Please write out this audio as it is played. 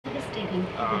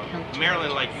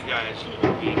Maryland, like you guys,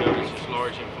 we noticed this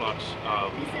large influx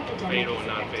of fatal and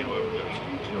non-fatal overdoses.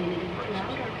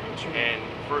 And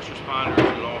first responders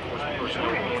and law enforcement personnel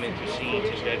were going into scenes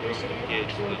and bedrooms with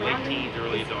kids, the late teens,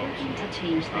 early adults.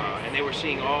 And they were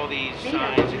seeing all these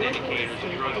signs and indicators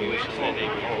of drug use, and then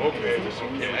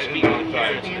they were speaking to the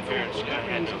parents, and the parents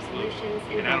had no clue.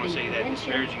 And I don't say that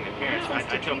disparaging the parents.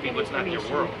 I tell people it's not their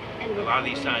world. A lot of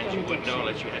these signs you wouldn't know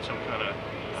unless you had some kind of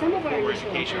formal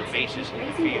educational basis in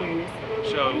the field.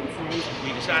 So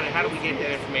we decided, how do we get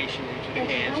that information into the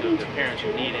hands of the parents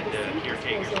who needed the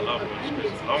caretakers and loved ones,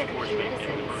 because law enforcement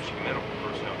and emergency medical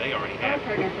personnel, they already have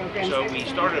it. So we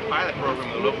started a pilot program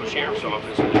with the local sheriff's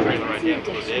office in the trailer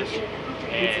identical to this,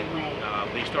 and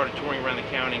they started touring around the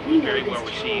county. It was very well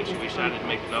received, so we decided to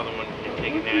make another one and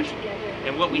take it national.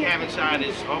 And what we have inside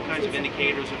is all kinds of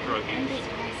indicators of drug use.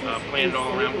 Planted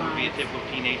all around what would be a typical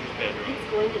teenager's bedroom.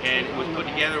 And it was put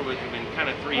together with in kind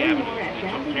of three avenues. We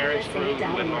took parents through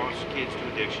who had lost kids to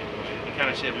addiction and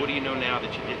kind of said, what do you know now that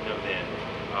you didn't know then?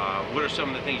 What are some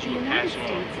of the things you would pass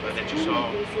on that you saw,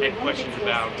 had questions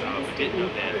about, but didn't know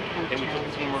then? Then we took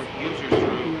former users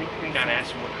through, kind of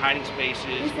asked them what hiding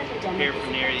spaces,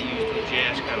 paraphernalia they used to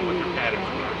ingest, kind of what their patterns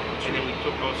were. And then we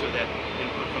took also that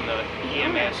input from the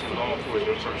EMS and law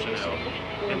enforcement personnel.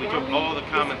 And we took all the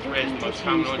common threads, the most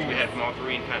common ones we had from all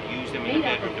three, and kind of used them in the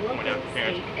bedroom to point out to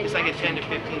parents. It's like a 10 to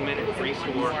 15 minute free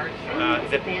tour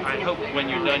that I hope when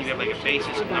you're done you have like a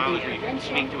basis of knowledge where you can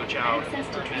speak to a child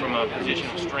from a position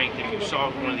of strength and you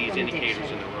solve one of these indicators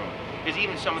in the room. Because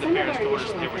even some of the parents told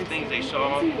us there were things they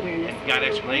saw and got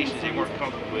explanations they weren't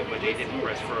comfortable with, but they didn't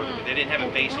press further. But they didn't have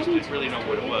a basis to really know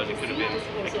what it was. It could have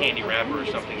been a candy wrapper or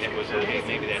something that was, okay,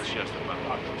 maybe that's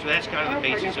justified. So that's kind of the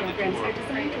basis of the tour. We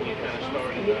kind of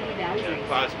started in the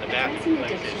closet in the bathroom.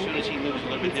 Like I said, as soon as he moves a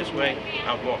little bit this way,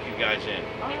 I'll walk you guys in.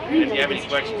 And if you have any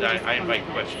questions, I invite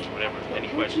questions, whatever. Any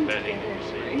questions about anything you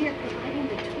see.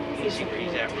 Let me see where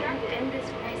he's at real quick. End this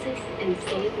crisis and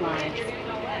save lives.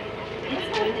 It's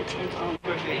going to take all.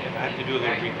 Quickly, I have to do a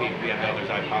little repeat. We have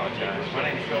others. I apologize. My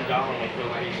name is Joe Dolan with the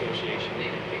Philippine Association.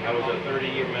 I was a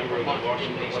 30-year member of the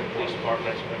Washington, D.C. Police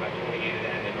Department. I spent about 28 of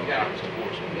that in narcotics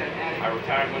enforcement. I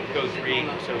retired, went to Code 3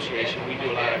 Association. We do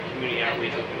a lot of community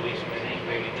outreach with policemen and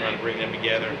community, trying to bring them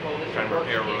together, trying to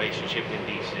repair a relationship in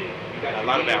D.C. A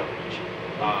lot of outreach.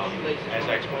 As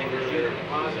I explained earlier,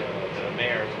 the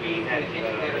mayor, we had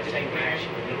the same reaction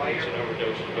with addiction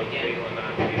overdoses, both fatal and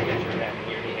non-fatal, that you're having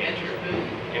here in New Hampshire.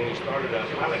 And we started a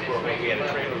pilot program. We had a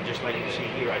trailer just like you see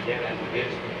here, identical to this,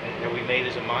 that we made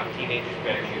as a mock teenager's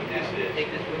bedroom. This is.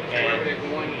 And we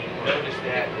noticed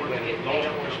that when law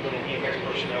enforcement and EMS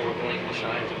personnel were going through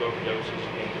signs of overdoses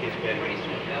in kids' bedrooms,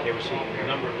 they were seeing a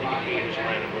number of indicators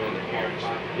around the room that parents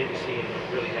didn't see and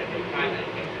really had no clue.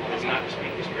 It's not to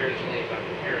speak disparagingly about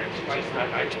the parents. It's just not,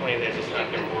 I explained that it's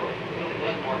not their world.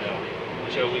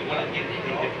 So we wanted to get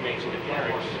the information to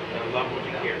parents and loved ones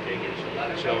and caretakers.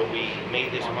 So we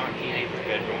made this mock teenager's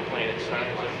bedroom, planted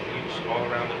signs of use all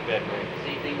around the bedroom.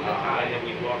 And then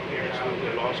we walked parents through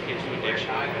their lost kids to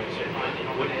addiction and said,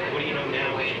 what do you know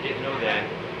now that you didn't know then?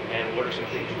 And what are some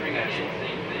things you can pass on?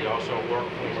 We also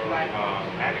worked with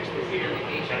addicts through here.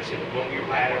 And I said, what were your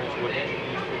patterns? What did you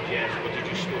use to ingest? What did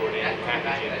you store in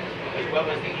packaging? As well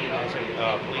as the EMS and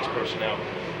police personnel,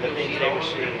 the things they were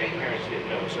seeing that parents didn't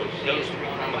know. So those three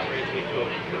common threads we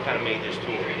took kind of made this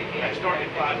tour. I started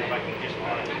in closet if I can just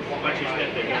let you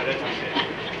step there. No, that's okay.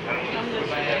 I don't want to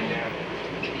put my head down.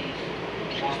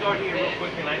 We'll start here real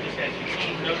quick, and I just ask you, do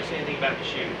you notice anything about the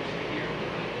shoes?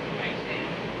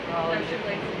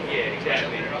 Yeah,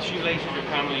 exactly. Shoelaces are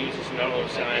commonly used as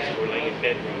synonymous signs that were laying in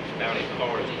bedrooms, found in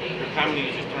cars. They're commonly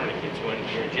used as tourniquets. When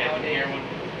you're injecting heroin,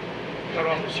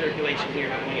 cut off the circulation here,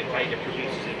 pulling it tight, it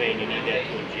produces a vein. You need that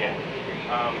to inject.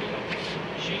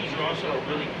 Shoes are also a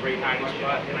really great hiding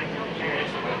spot, and I tell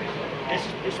parents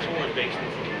this tour is based on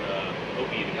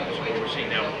opiate abuse. What we're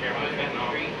seeing now with heroin,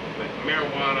 fentanyl, but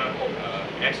marijuana,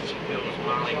 ecstasy pills,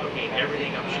 Molly, cocaine,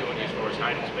 everything I'm showing you as far as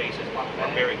hiding spaces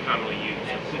are very commonly used.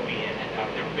 It could be in.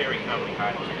 They're very commonly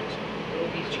hiding spaces.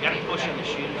 But you got to push in the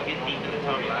shoes, get deep in the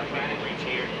tongue. A lot of people reach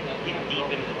here, get deep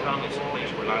into the tongue. It's a place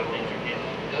where a lot of things are hidden.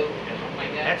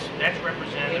 And that's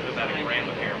representative of about a gram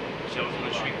of heroin. It sells on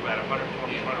the street for about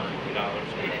 $120, $150.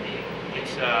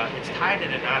 It's tied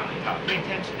at a knot at the top. Pay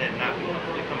attention to that knot.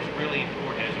 It becomes really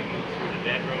important as you move through the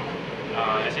bedroom.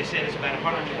 As I said, it's about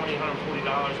 $120, $140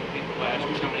 when people ask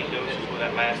how many doses will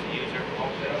that last the user.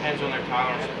 Depends on their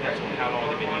tolerance, depends on how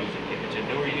long they've been using. If it's a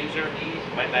newer user,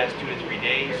 it might last 2 to 3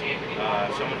 days.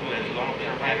 Someone who has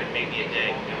long-term habit, maybe a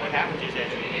day. And what happens is as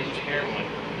you use heroin,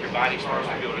 your body starts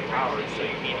to build a tolerance, so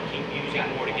you need to keep using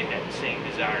more to get that same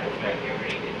desired effect.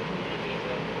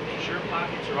 Sure.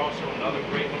 pockets are also another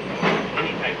great one.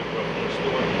 Any type of drugstore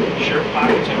store. Shirt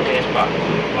pockets and pants pockets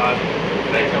in the closet.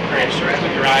 I tell parents, strap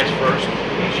with your eyes first.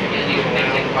 Make sure you get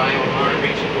around,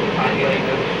 reach into a pocket like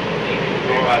this.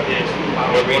 Go about this.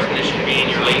 No reason this should be in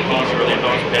your late teens or early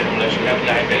adult's bedroom unless you have a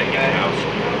diabetic in the house.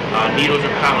 Needles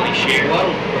are commonly shared,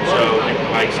 so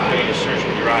I tell you to search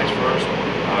with your eyes first.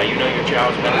 You know your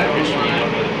child's medical history, you don't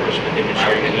know the person that they've been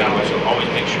sharing with, so always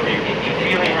make sure you're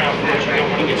feeling around first. You don't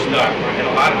want to get stuck, and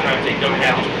a lot of times they don't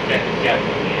have this protective cap.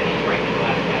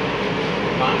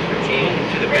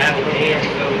 To the bathroom here,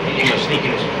 you must sneak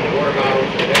in this water bottle.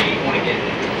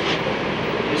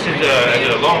 This is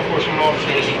as a law enforcement officer,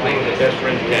 this is one of the best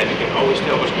friends you have. You can always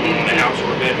tell what's going on in the house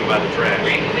or bedroom by the trash.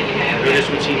 This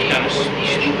one seems kind of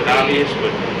stupid obvious,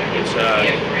 but it's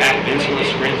packed insulin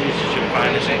syringes. You should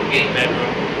find this in the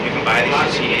bedroom. You can buy these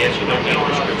at CVS. You don't need a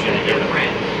prescription to get them.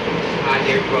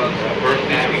 Birth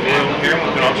beads of oil.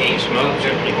 Heroin can also be smoked,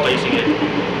 simply placing it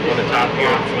on the top here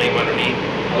and flame underneath.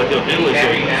 What they'll do is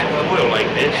they'll use oil like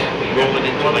this, roll it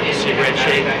into like a cigarette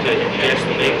shape to ingest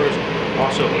the vapors.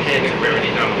 Also, pens are very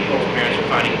commonly used. Parents are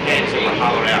finding pens that were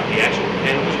hollowed out. The actual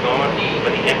pen was gone,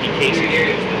 but the empty casing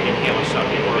is used to inhale and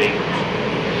suck in the vapors.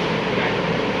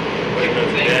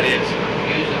 What that is?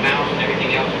 Use the mouse and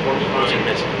everything else works fine.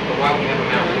 But why would we have a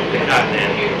mouse? The cotton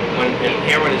end. When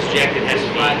heroin is ejected, it has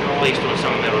to be placed on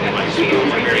some metal device.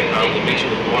 Spoons are very commonly mixed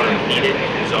with water and heat it,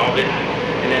 dissolve it.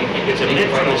 And then it's a myth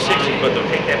from the 60s, but they'll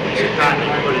take that piece of cotton and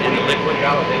put it in the liquid,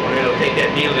 and then they'll take that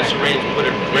needle, the syringe, and put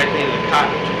it directly into the cotton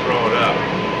to draw it up.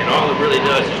 And all it really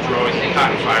does is drawing the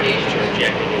cotton fibers that you're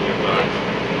injecting in your body.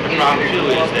 The problem too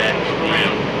is that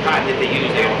the cotton that they use,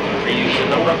 they don't reuse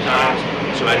a number of times,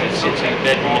 so as it sits in the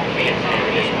bedroom, it can't,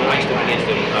 and it's moist, it begins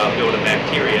to build a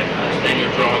bacteria, so then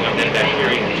you're drawing up that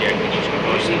bacteria injected, which can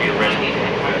cause severe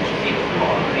respiratory infection.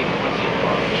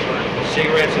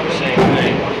 Cigarettes are the same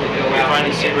thing. You're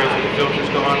finding cigarettes with the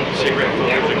filters gone. Cigarette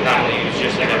filters are commonly used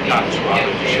just to have cotton swabs.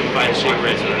 You shouldn't find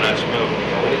cigarettes that are not smoked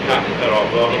with the cotton cut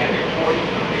off of them.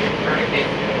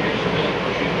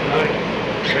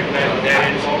 Recognize what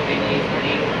that is?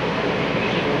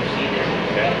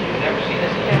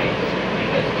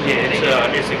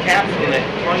 Yeah, it's a cap from the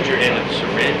plunger end of the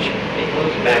syringe.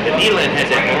 The needle end has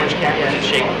that orange cap that's a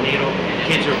shaped needle.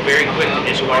 Kids are very quick to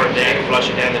discard that,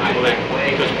 flush it down the toilet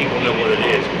because people know what it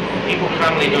is. People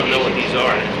commonly don't know what these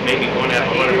are, and it's maybe 1 out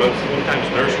of 100, but sometimes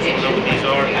nurses don't know what these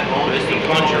are, but it's the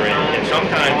plunger end. And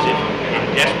sometimes if in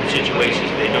desperate situations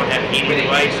they don't have a heating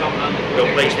device,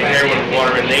 they'll place the heroin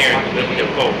water in there and they'll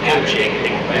call cold shake.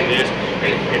 They can do this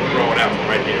and throw it out from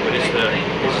right there. But it's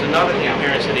another thing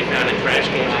parents said they found in trash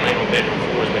cans and laying on bedroom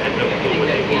floors but had no clue what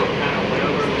they were.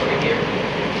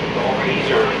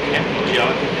 These are empty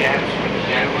gelatin caps.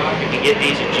 You can get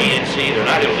these at GNC. They're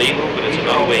not illegal, but it's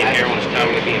another way heroin is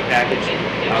commonly being packaged.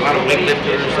 A lot of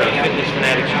weightlifters, fitness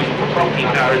fanatics use them for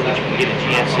protein powders, which you can get at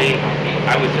GNC.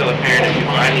 I would tell a parent if you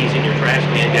find these in your trash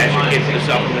can, ask your kid for the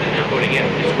supplement that they're putting in.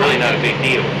 It's really not a big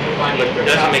deal. But it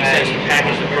doesn't make sense to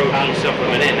package the protein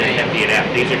supplement in and empty it out.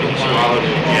 These are to be swallowed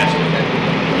and ingested.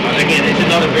 Again, it's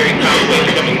another very common way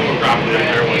becoming more popular in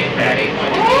heroin package.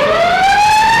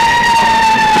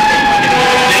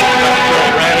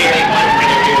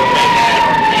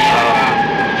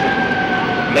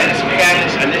 Medicine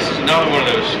cabinets, and this is another one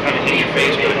of those kind of in your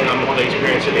face but a commonplace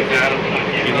parents that they found them.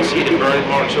 You can see the burn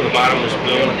marks on the bottom of the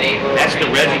spoon. That's the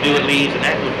residue it leaves, and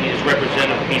that is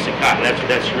representative of a piece of cotton. That's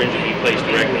what that syringe would be placed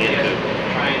directly into.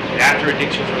 After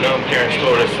addictions were known, parents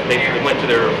told us they went to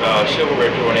their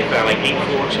silverware drawer and they found like 8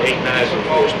 forks, 8 knives, and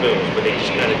 4 spoons, but they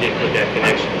just kind of didn't put that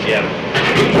connection together.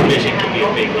 Missing can be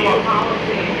a big deal.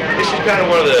 This is kind of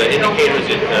one of the indicators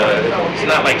that it's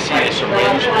not like seeing a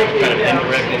syringe, it's kind of an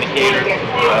indirect indicator.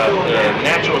 The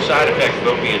natural side effect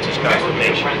of opiates is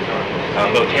constipation.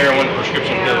 Both heroin and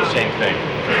prescription pills, the same thing.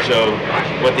 So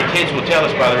what the kids will tell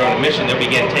us by their own admission, they'll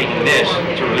begin taking this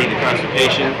to relieve the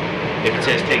constipation. If it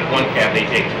says take 1 cap, they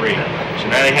take 3. So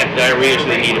now they have diarrhea, so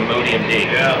they need Imodium D.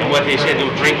 And what they said,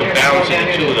 they'll drink a balance of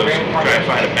the 2 of those, try to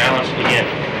find a balance. Again,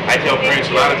 I tell parents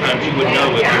a lot of times you would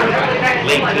know if your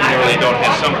late teen or early adult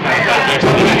has some kind of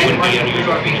digestive issue. It wouldn't be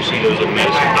unusual for you to see those in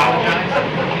medicine.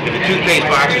 If the toothpaste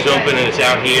box is open and it's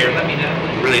out here,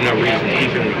 really no reason to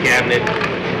keep it in the cabinet.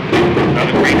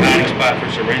 Another great hiding spot for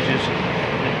syringes.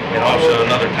 And also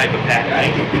another type of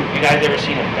packaging. You guys ever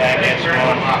seen a bag that's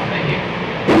on?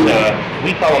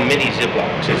 We call them mini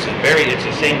Ziplocs. It's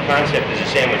the same concept as a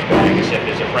sandwich bag, except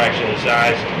it's a fraction of the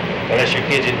size. Unless your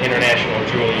kid's an international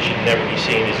jewel, you should never be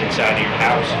seen as inside of your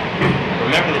house.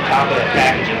 Remember the top of the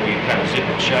packaging where you kind of zip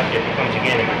it shut. It becomes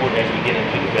again important as we get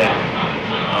into the bedroom.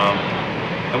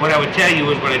 And what I would tell you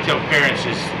is what I tell parents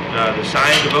is the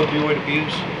signs of opioid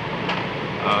abuse.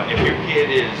 If your kid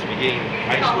is beginning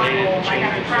isolated,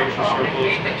 changing social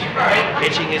circles,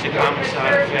 itching is a common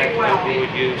side effect of opioid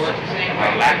use,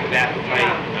 lack of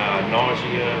appetite,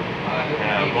 nausea.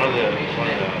 One of the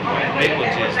big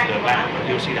ones is the lack.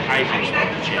 You'll see the hygiene start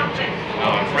to change.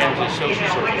 Friends and social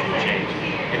circles will change.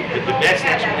 And the best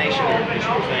explanation or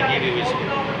description I give you is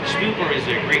stupor is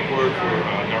a Greek word for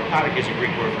narcotic is a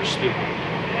Greek word for stupor.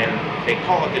 And they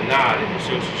call it the nod in the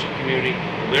social community.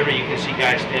 Literally, you can see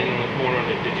guys standing in the corner and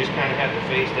they just kind of have the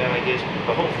face down like this.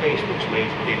 The whole face looks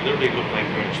lazy. They literally look like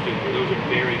they're in stupor. Those are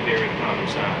very, very common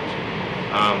signs.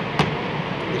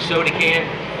 The soda can,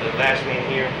 the last thing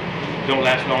here, don't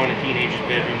last long in a teenager's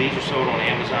bedroom. These are sold on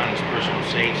Amazon as personal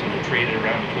safes and they're traded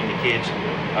around between the kids.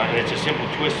 And it's a simple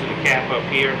twist of the cap up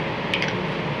here.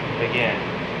 Again,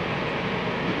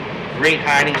 great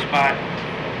hiding spot.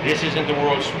 This isn't the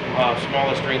world's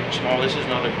smallest drink small. This is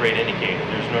another great indicator.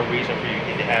 There's no reason for your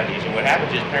kid to have these. And what happens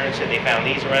is parents said they found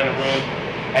these around the room.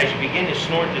 As you begin to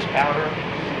snort this powder,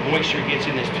 moisture gets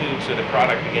in this tube so the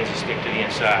product begins to stick to the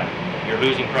inside. You're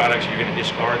losing products, you're going to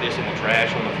discard this in the trash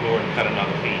on the floor and cut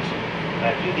another piece. And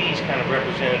I do these kind of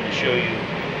represented to show you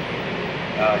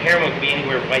heroin can be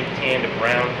anywhere white, tan to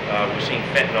brown. We're seeing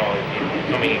fentanyl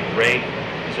coming in gray.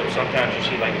 So sometimes you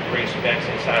see like a gray specks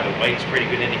inside the white. It's a pretty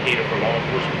good indicator for law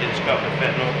enforcement to discover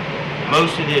fentanyl.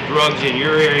 Most of the drugs in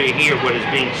your area here, what is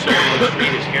being sold on the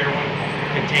street as heroin,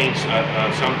 contains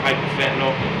some type of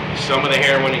fentanyl. Some of the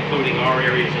heroin, including our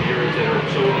areas and yours that are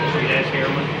sold on the street as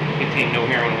heroin, contain no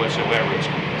heroin whatsoever. It's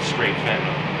straight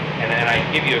fentanyl. And I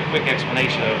give you a quick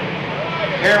explanation of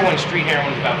heroin. Street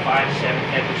heroin is about 5 to 7,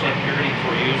 10% purity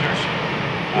for users.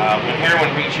 When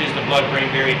heroin reaches the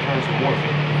blood-brain barrier, it turns to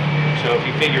morphine. So if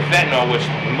you figure fentanyl, which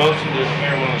most of the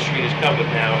heroin on the street is cut with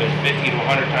now, is 50 to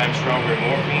 100 times stronger than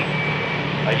morphine.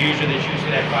 A user that's used to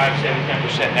that 5, 7,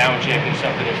 10% now injecting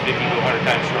something that's 50 to 100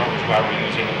 times stronger is why we're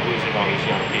losing all these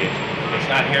young kids. It's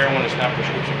not heroin, it's not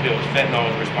prescription pills. Fentanyl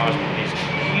is responsible for this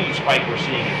huge spike we're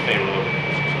seeing in fatal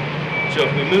overdoses. So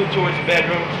if we move towards the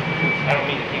bedroom, I don't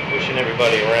mean to keep pushing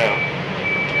everybody around.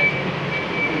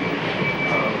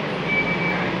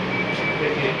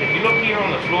 If you look here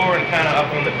on the floor and kind of up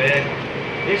on the bed,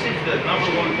 this is the number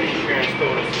one thing parents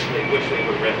told us they wish they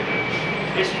would recognize.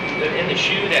 This is in the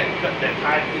shoe, that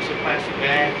tied piece of plastic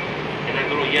bag, and that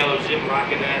little yellow ziplock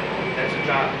in that's the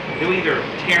top. They'll either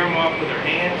tear them off with their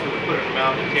hands or they'll put it in their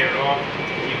mouth and tear it off.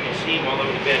 You can see them all over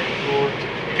the bedroom floor.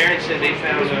 Parents said they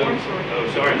found those. Oh,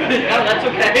 sorry about that. No, that's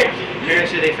okay.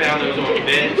 Parents said they found those on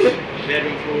beds,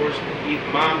 bedroom floors.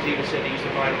 Moms even said they used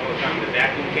to find them all the time in the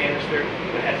vacuum canister,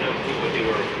 but had no clue what they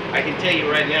were. I can tell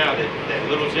you right now that that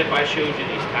little zip I showed you,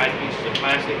 these tied pieces of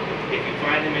plastic, if you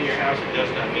find them in your house, it does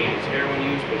not mean it's heroin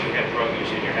use, but you have drug use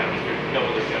in your house. There's no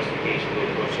other justification for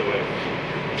it whatsoever.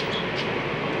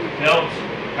 Belts,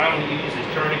 commonly used as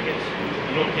tourniquets.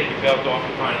 You don't take your belt off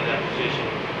and find it in that position.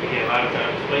 Again, a lot of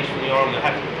times, placed in the arm, they'll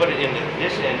have to put it in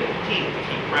this end of the teeth to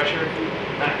keep pressure.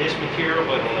 Not this material,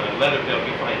 but on a leather belt,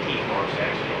 you find teeth marks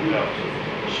actually on belts.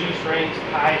 Shoestrings,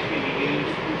 ties can be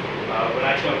used. What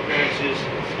I tell parents is,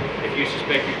 if you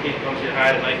suspect your kid comes in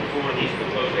high the night before, these are the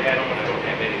clothes they had on, I don't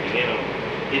have anything in them.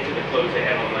 Get to the clothes they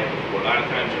had on the night before. A lot of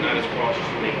times they're not as cautious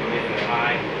when they come in and they're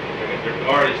high. Their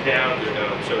guard is down,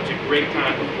 so it's a great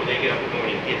time before they get up in the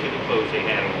morning to get to the clothes they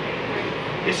had on.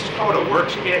 This is called a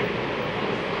works kit.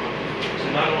 It's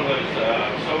another one of those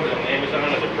sold on Amazon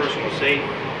as a personal safe.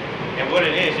 And what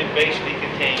it is, it basically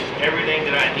contains everything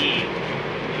that I need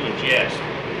to ingest.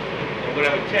 And what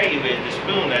I would tell you is the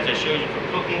spoon, as I showed you for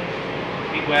cooking,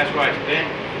 people ask why it's bent.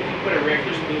 If you put a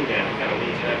regular spoon down, it kind of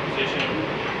leaves in that position.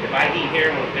 If I eat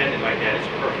heroin bended like that, it's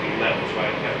perfectly level, so I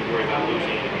don't have to worry about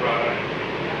losing any product.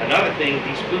 Another thing,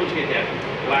 these spoons get that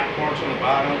black marks on the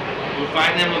bottom. You'll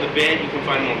find them on the bed. You can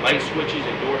find them on light switches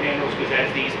and door handles, because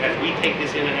as we take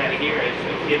this in and out of here, as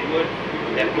a kid would,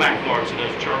 that black marks and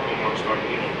those charcoal marks start to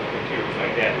get on materials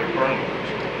like that. They're burn marks.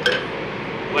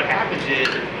 What happens is,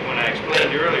 when I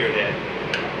explained earlier that,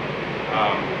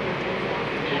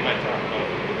 here's my top phone.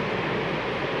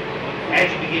 As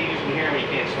you begin using heroin,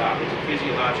 you can't stop. It's a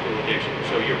physiological addiction.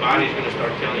 So your body's going to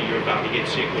start telling you you're about to get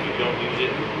sick when you don't use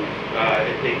it.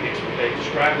 They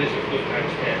describe this as flu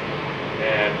times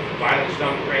 10. Violent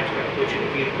stomach cramps kind of put you in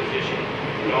a fetal position,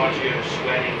 nausea,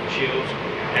 sweating, chills.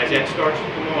 As that starts to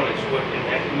come on, it's what in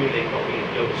that community they call being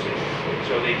dosing.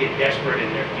 So they get desperate in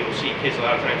there. You'll see kids a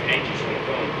lot of times anxious on the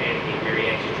phone, panicking,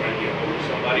 very anxious, trying to get a hold of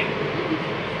somebody.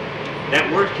 That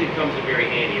work kit comes in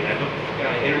very handy, and I look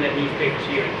at internet newspapers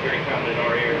here, it's very common in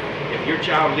our area. If your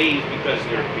child leaves because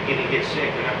they're beginning to get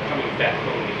sick, they're not coming back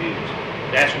home to use.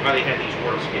 That's why they have these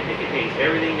work kits. It contains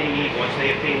everything they need once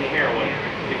they obtain the heroin.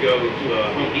 to go to a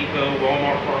Home Depot,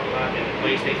 Walmart parking lot, and the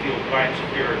place they feel quiet and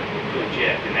secure to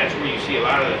eject. And that's where you see a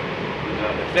lot of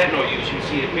the fentanyl use. You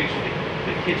see the pictures of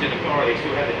the kids in the car, they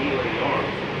still have the needle in the arm,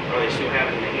 or they still have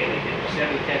it in the hand. They did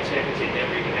 7 to 10 seconds, they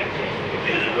never even had a chance to put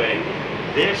things away.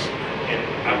 This, and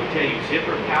I would tell you,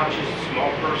 zipper pouches,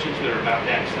 small purses that are about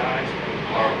that size,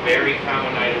 are very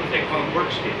common items. They call them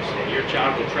work sticks, and your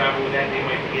child will travel with that. They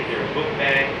might forget their book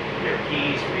bag, their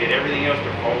keys, forget everything else.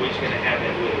 They're always going to have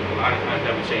that with them. A lot of times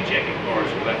I would say check in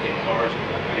cars or left in cars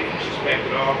if you suspect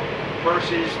it all.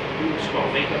 Purses, small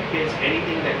makeup kits,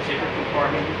 anything that zipper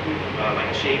compartment, like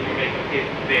a shaving makeup kit,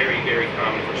 very, very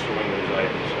common for storing those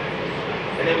items.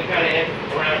 And then we kind of end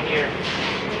around here.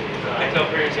 I tell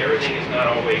parents everything is not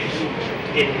always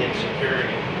hidden and secure.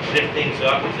 Lift things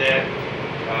up is that.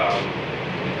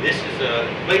 This is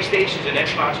PlayStations and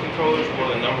Xbox controllers,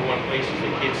 one of the #1 places the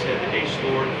kids said that they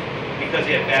stored because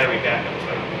they have battery backup.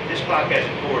 This clock has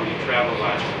a cord, we travel a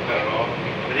lot, so we cut it off,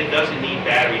 but it doesn't need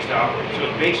batteries to operate. So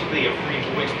it's basically a free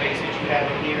void space that you have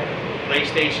in here.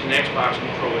 PlayStation and Xbox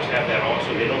controllers have that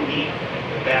also. They don't need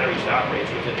batteries to operate,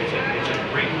 so it's a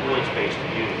great void space to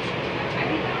use.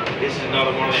 This is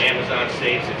another one of the Amazon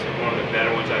safes. It's one of the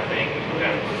better ones, I think. You can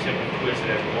kind of simply twist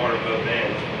it as water both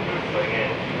ends. But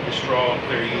again, the straw and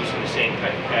clear use in the same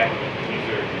type of packaging. These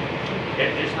are,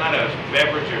 there's not a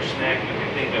beverage or snack you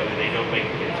can think of that they don't make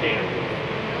a container with.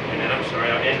 And then I'm sorry,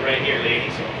 I'll end right here,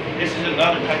 ladies. This is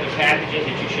another type of packaging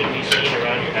that you shouldn't be seeing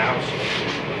around your house.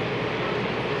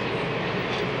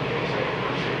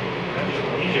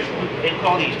 They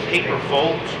call these paper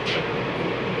folds.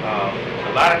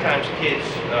 A lot of times kids,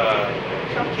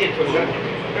 some kids,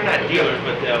 they're not dealers,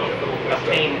 but they'll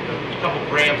obtain a couple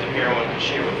grams of heroin to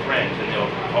share with friends, and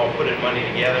they'll all put in money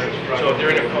together. So if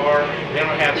they're in a car, they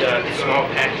don't have the small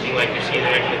packaging like you see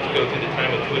there to go through the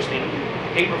time of twisting.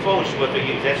 Paper folds is what they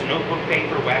use. That's notebook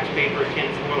paper, wax paper,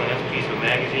 tin foil, and that's a piece of a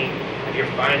magazine. If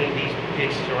you're finding these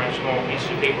pieces around small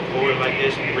pieces of paper folded like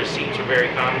this, receipts are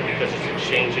very common because it's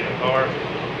exchanged in a car.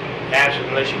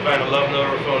 Absolutely, unless you find a love note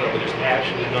or a phone number, there's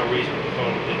absolutely no reason for the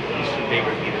phone pieces of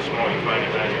paper to be this small. You find it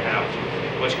around your house.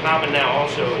 What's common now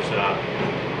also is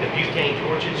the butane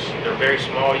torches. They're very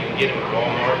small. You can get them at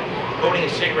Walmart. Holding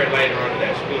a cigarette lighter under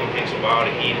that spoon takes a while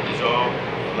to heat and dissolve.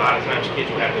 A lot of times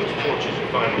kids will have those torches and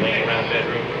find them laying around the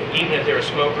bedroom. Even if they're a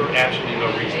smoker, absolutely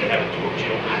no reason to have a torch.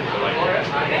 You don't need to light it.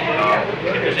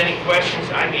 If there's any questions,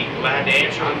 I'd be glad to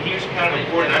answer them. Here's kind of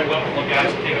important. I welcome you guys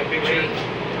to take a picture.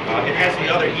 It has the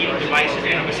other heating devices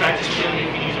in it. Besides the spoon, you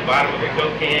can use the bottom of a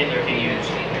Coke can, you can use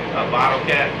a bottle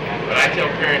cap. But I tell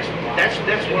parents, that's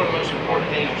one of the most important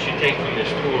things you should take from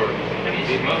this tour.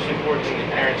 The most important thing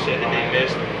the parents said that they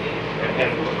missed,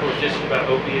 and of course this is about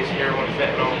opiates, heroin,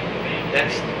 fentanyl.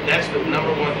 That's the #1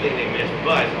 thing they missed.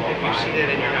 But if you see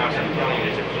that in your house, I'm telling you,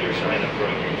 there's a clear sign of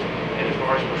drug use. And as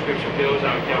far as prescription pills,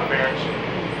 I would tell parents,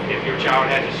 if your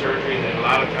child has a surgery, then a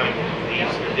lot of times these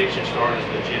addictions start as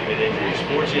legitimate injuries,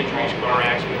 sports injuries, car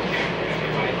accidents.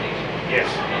 Yes,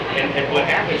 and what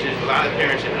happens is a lot of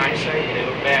parents in hindsight, when they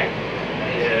look back,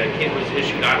 the kid was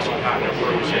issued Oxycontin or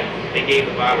Percocet. They gave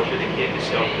the bottle to the kid to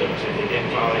self-dose, and they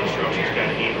didn't follow the instructions,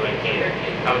 kind of eat like can.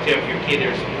 I would tell if your kid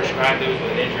is prescribed those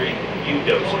with an injury, you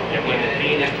dose it. And when the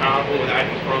pain is tolerable with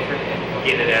ibuprofen,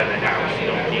 get it out of the house.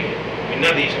 You don't keep it. I mean,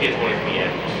 none of these kids want to be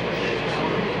addicts.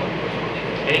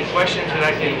 Any questions that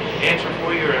I can answer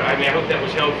for you? Or, I mean, I hope that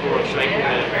was helpful or insightful.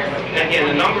 Again,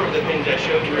 a number of the things I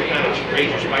showed you are kind of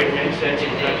Razor Spider-Man senses,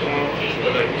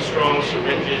 but like the straws,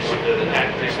 syringes, the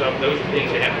packaging stuff, those are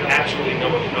things that have absolutely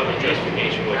no other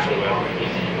justification whatsoever.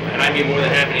 And I'd be more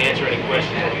than happy to answer any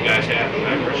questions that you guys have, and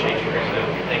I appreciate you.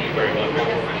 Thank you very much.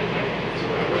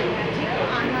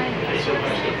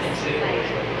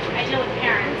 I deal with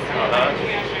parents.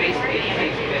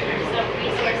 So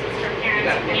resources for parents.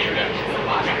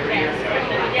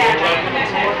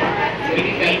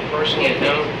 Me personally,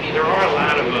 no. There are a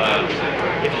lot of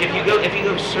if you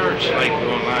go search like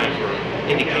online for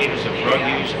indicators of drug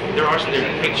use, there are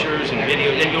pictures and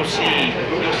videos, and you'll see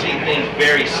things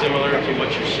very similar to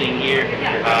what you're seeing here.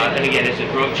 And again, it's a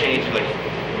drug change like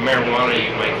marijuana.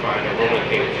 You might find a rolling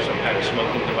papers or some kind of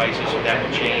smoking devices, so that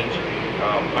will change.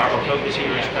 Our focus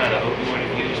here is kind of opioid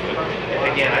abuse, but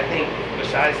again, I think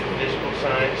besides the physical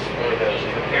signs or the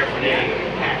paraphernalia,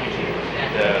 the packaging,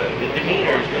 the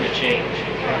demeanor is going to change.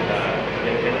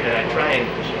 And I try and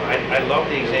I love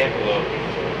the example of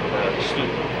the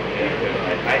stoop.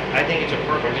 I think it's a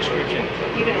perfect description.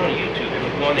 Even on YouTube, if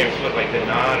you go on there and put like the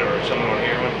knot or someone on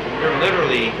heroin, they're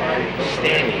literally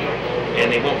standing and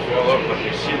they won't fall over, but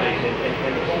they're sitting,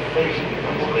 and the whole face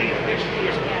becomes laid.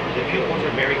 The pupils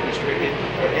are very constricted,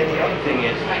 and the other thing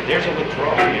is there's a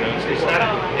withdrawal. You know,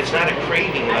 it's not a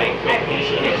craving like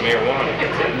cocaine or marijuana.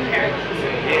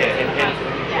 Yeah,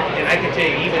 and I can tell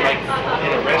you, even like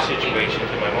in arrest situations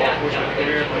in my law enforcement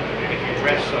career, if you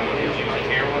arrest someone who's using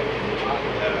heroin,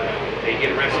 they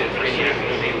get arrested at 3 in the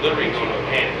afternoon, they literally go into a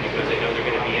panic because they know they're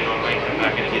going to be in all night and they're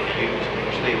not going to get the use.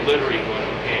 So they literally go into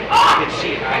a panic. You can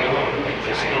see it going on.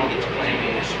 The skin gets clammy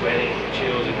and sweating and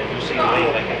chills, and then you see them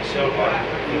laying like in a cell block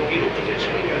in a fetal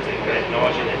position because they've got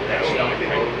nausea and that stomach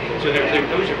pain. So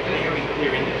those are very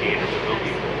clear indicators of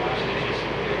opioid overdose.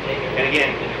 And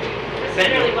again,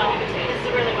 really well. This is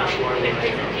a really well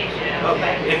presentation.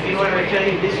 If you know what I tell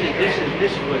you, this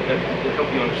is what to help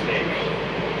you understand.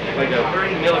 Like a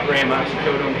 30 milligram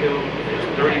oxycodone pill is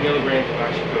 30 milligrams of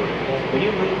oxycodone. When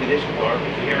you move to this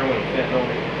garbage, heroin and fentanyl,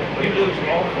 you lose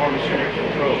all pharmaceutical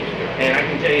controls. And I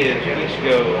can tell you, 2 weeks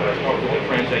ago, I talked with the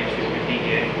friends I used to with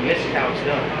DEA, and this is how it's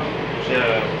done.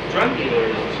 The drug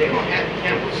dealers, they don't have the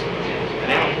chemicals.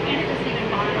 And it doesn't even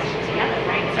bond together,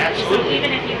 right? Absolutely. So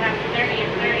even if you have 30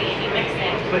 and 30 and you mix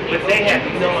it. But they have,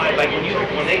 you know, like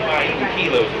when they buy even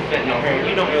kilos of fentanyl heroin,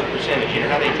 you don't know the percentage. You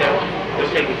know how they tell? They'll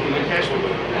take a human tester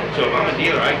with them. So if I'm a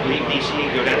dealer, I leave DC,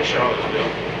 go down to Charlottesville,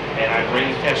 and I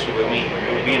bring the tester with me.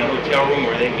 We'll be in a hotel room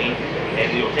where they meet, and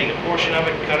we'll take a portion of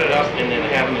it, cut it up, and then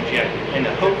have them inject. And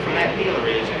the hope from that dealer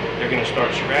is they're going to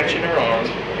start scratching their arm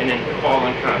and then fall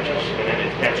unconscious. And then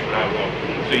that's what I want.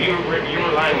 So you're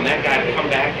relying on that guy to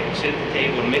come back and sit at the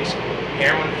table and mix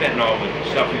heroin and fentanyl with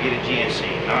stuff we get at GNC,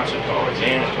 inositol,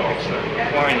 xanthol,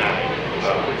 quinine,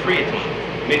 creatine,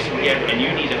 mix them together, and you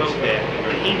need to hope that,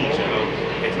 or he needs to hope,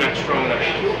 it's not strong enough to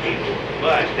kill people,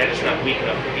 but that it's not weak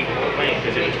enough for people to complain,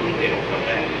 because if it's weak, they don't come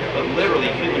back. But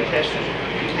literally, human testers,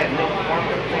 you have no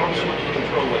pharmaceutical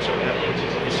control whatsoever.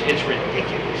 It's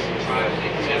ridiculous.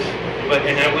 But,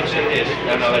 and I would say this,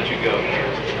 and I'll let you go.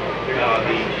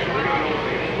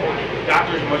 The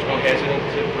doctors are much more hesitant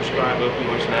to prescribe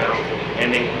opioids now, and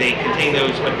they contain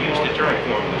those abuse deterrent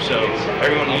formulas. So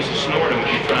everyone used to snort them. If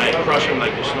you try and crush them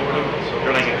like you snort them,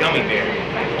 they're like a gummy bear.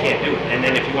 You can't do it. And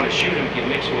then if you want to shoot them, you can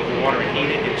mix it with water and heat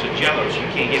it. It's a jello, so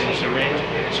you can't get in a syringe.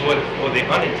 So what the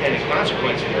unintended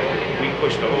consequences are, we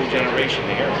push the whole generation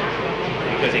to heroin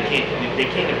because they can't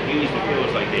abuse the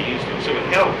pills like they used to. So it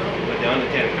helped, but the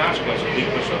unintended consequences, we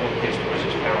push the whole kids towards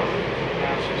this power.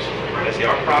 Let's see,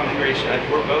 our problem here is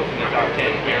we're both in the top 10.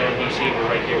 Maryland, DC, we're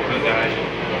right there with you guys.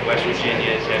 West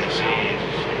Virginia, Tennessee,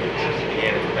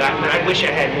 Indiana. But I wish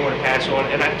I had more to pass on.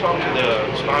 And I've talked to the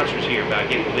sponsors here about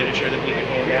getting literature that we can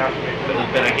hand out.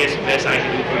 But I guess the best I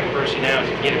can do for my person now is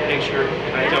to get a picture.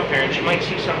 And I tell parents, you might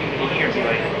see something in a year and be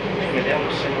like, man, that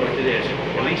was similar to this.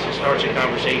 At least it starts a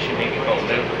conversation, maybe call a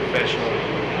medical professional.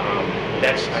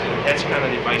 That's kind of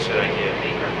the advice that I give.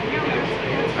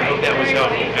 I hope that was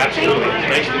helpful. Absolutely. It's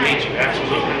nice to meet you.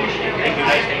 Absolutely. Thank you.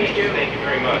 Nice to meet you. Thank you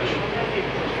very much.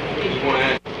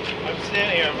 I'm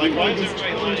standing here. I'm like, why is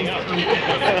everybody lining up?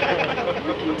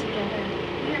 Working together,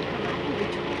 we are providing the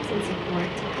tools and support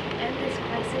to help end this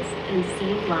crisis and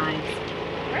save lives.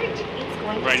 Great. It's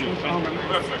going to Right take all of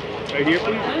us. Perfect. Right here,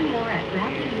 please. Learn more at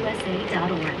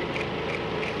rapidUSA.org.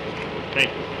 Thank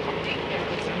you.